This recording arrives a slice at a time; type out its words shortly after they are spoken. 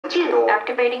起動。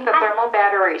 Activating the thermal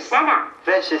batteries.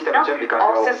 全システム準備完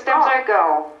All 了。 systems are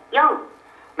go.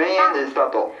 メインエンジンスター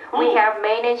ト。 We have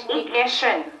main engine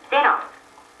ignition.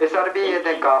 SRBA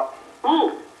点火。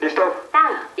リフトオフ。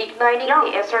 Igniting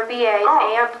the SRBAs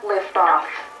and liftoff.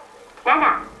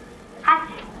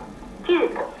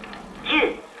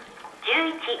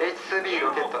 H-IIB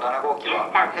ロケット7号機は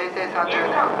平成30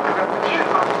年9月23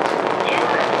日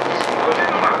午前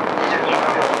2時57分27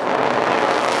秒。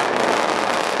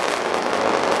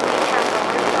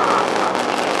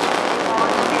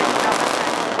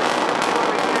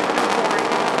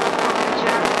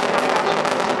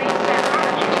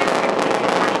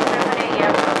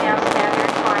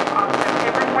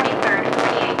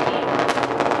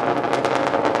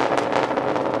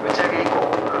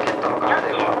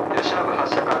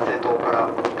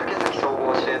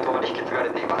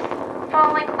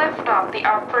Following liftoff, the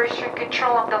operation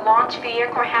control of the launch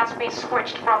vehicle has been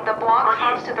switched from the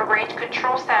blockhouse to the range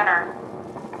control center.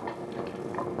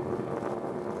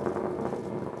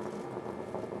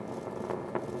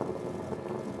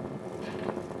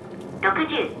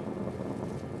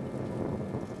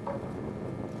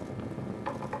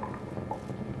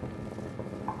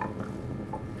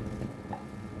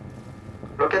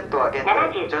 Rocket は現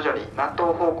在徐々に南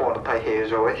東方向の太平洋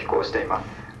上へ飛行しています。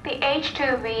 The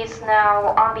H-IIB is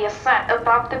now on the ascent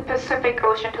above the Pacific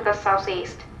Ocean to the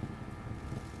southeast.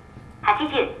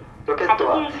 ロケット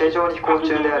は正常に飛行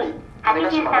中であり、種子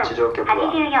島の地上局は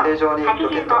正常にロ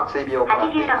ケットの追尾を行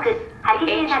っています。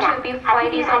 The H-IIB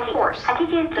flight is on course. The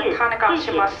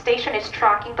Tanegashima station is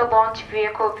tracking the launch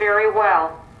vehicle very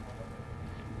well.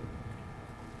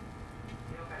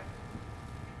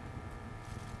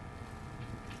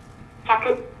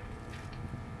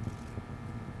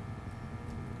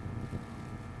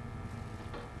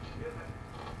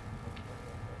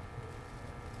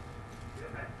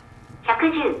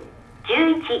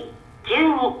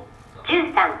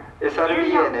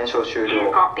 SRBA 燃焼終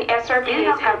了。 The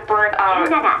SRBAs have burned out.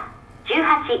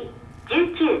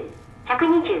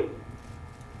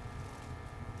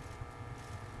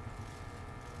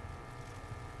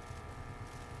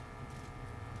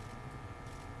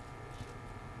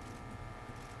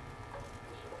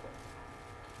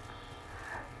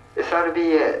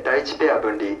 SRBA 第1ペア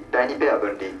分離、第2ペア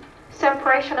分離。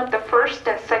 Separation of the first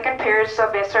and second pairs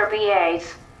of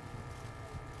SRBAs.